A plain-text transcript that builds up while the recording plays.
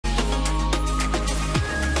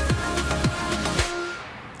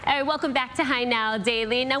right, welcome back to Hi Now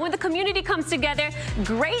Daily. Now, when the community comes together,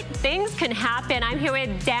 great things can happen. I'm here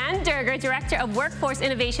with Dan Doerger, Director of Workforce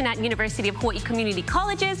Innovation at University of Hawaii Community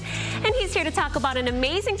Colleges, and he's here to talk about an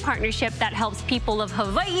amazing partnership that helps people of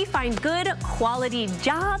Hawaii find good, quality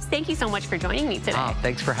jobs. Thank you so much for joining me today.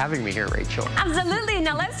 Thanks for having me here, Rachel. Absolutely.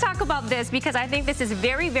 Now, let's talk about this because I think this is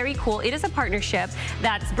very, very cool. It is a partnership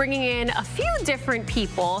that's bringing in a few different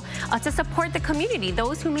people to support the community,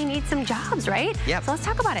 those who may need some jobs, right? Yeah. So let's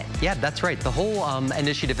talk about it. Yeah, that's right. The whole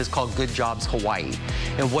initiative is called Good Jobs Hawaii.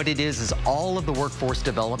 And what it is all of the workforce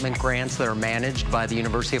development grants that are managed by the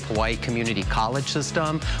University of Hawaii Community College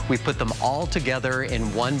system. We put them all together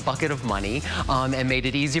in one bucket of money and made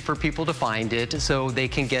it easy for people to find it so they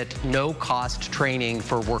can get no-cost training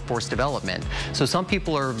for workforce development. So some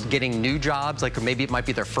people are getting new jobs, like maybe it might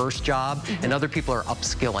be their first job, and other people are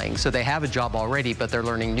upskilling. So they have a job already, but they're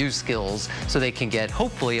learning new skills so they can get,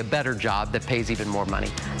 hopefully, a better job that pays even more money.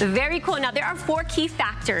 Very cool. Now, there are 4 key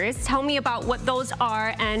factors. Tell me about what those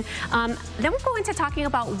are, and then we'll go into talking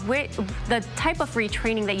about the type of free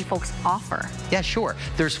training that you folks offer. Yeah, sure.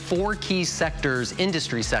 There's 4 key sectors,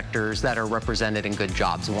 industry sectors, that are represented in Good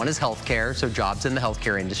Jobs. One is healthcare, so jobs in the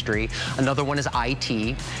healthcare industry. Another one is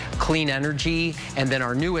IT, clean energy, and then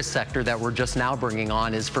our newest sector that we're just now bringing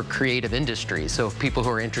on is for creative industries. So people who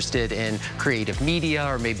are interested in creative media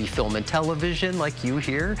or maybe film and television, like you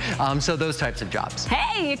here. So those types of jobs.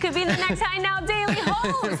 Hey, you could be the next Hi Now Daily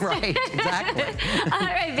host. Right, exactly. All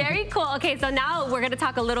right, very cool. Okay, so now we're going to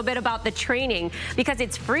talk a little bit about the training because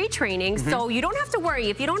it's free training, so you don't have to worry.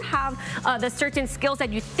 If you don't have the certain skills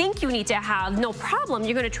that you think you need to have, no problem.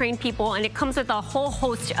 You're going to train people, and it comes with a whole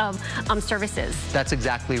host of services. That's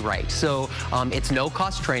exactly right. So it's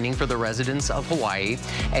no-cost training for the residents of Hawaii,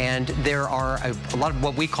 and there are a lot of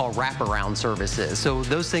what we call wraparound services. So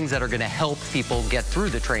those things that are going to help people get through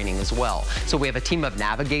the training as well. So we have a team of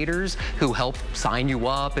navigators who help sign you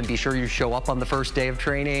up and be sure you show up on the first day of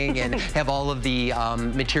training and have all of the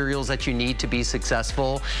materials that you need to be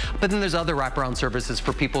successful. But then there's other wraparound services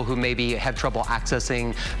for people who maybe have trouble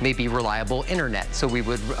accessing maybe reliable internet. So we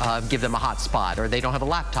would give them a hotspot, or they don't have a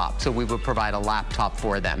laptop, so we would provide a laptop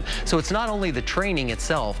for them. So it's not only the training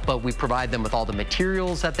itself, but we provide them with all the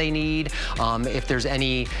materials that they need. If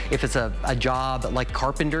it's a job like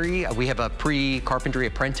carpentry, we have a pre-carpentry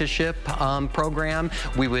apprenticeship program.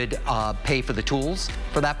 We would pay for the tools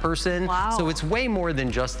for that person. Wow. So it's way more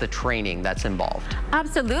than just the training that's involved.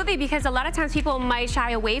 Absolutely, because a lot of times people might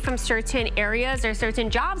shy away from certain areas or certain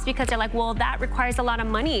jobs because they're like, well, that requires a lot of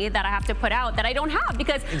money that I have to put out that I don't have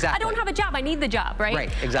because I don't have a job. I need the job, right?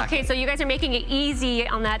 Right, exactly. Okay, so you guys are making it easy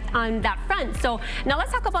on that front. So now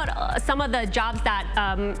let's talk about some of the jobs that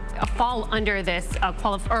fall under this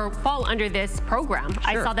fall under this program. Sure.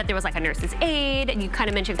 I saw that there was like a nurse's aide, and you kind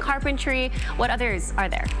of mentioned carpentry. What others are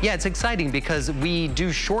there? Yeah, it's exciting because we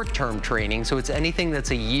do short-term training, so it's anything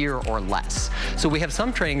that's a year or less. So we have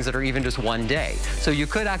some trainings that are even just one day. So you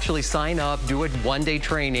could actually sign up, do a one-day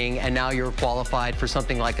training, and now you're qualified for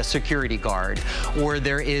something like a security guard. Or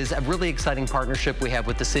there is a really exciting partnership we have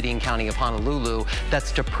with the City and County of Honolulu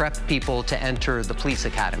that's to prep people to enter the police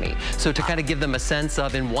academy. So to kind of give them a sense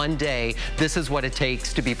of, in one day, this is what it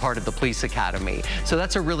takes to be part of the police academy. So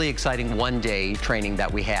that's a really exciting one-day training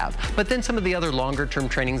that we have. But then some of the other longer-term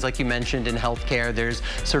trainings, like you mentioned in healthcare, there's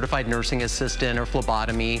certified nursing assistant or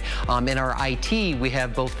phlebotomy. In our IT, we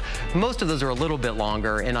have both. Most of those are a little bit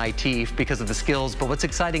longer in IT because of the skills, but what's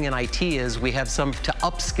exciting in IT is we have some to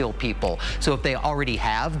upskill people. So if they already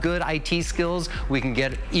have good IT skills, we can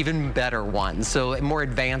get even better ones. So more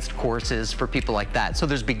advanced courses for people like that. So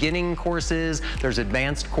there's beginning courses, there's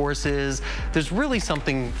advanced courses. There's really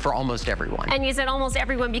something for almost everyone. And you said almost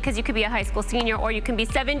everyone because you could be a high school senior, or you can be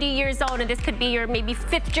 70 years old and this could be your maybe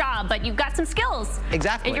 5th job, but you've got some skills.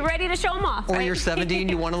 Exactly. And you're ready to show them off. Or right? you're 70 and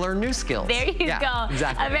you want to learn new skills. There you go.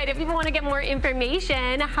 Exactly. All right, if people want to get more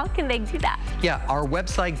information, how can they do that? Yeah, our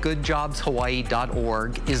website,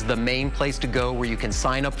 goodjobshawaii.org, is the main place to go where you can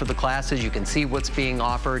sign up for the classes, you can see what's being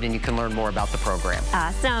offered, and you can learn more about the program.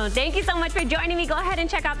 Awesome. Thank you so much for joining me. Go ahead and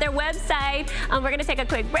check out their website. We're going to take a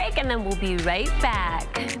quick break, and then we'll be right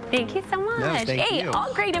back. Thank you so much. No, thank you.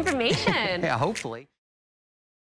 All great information. Yeah, hopefully.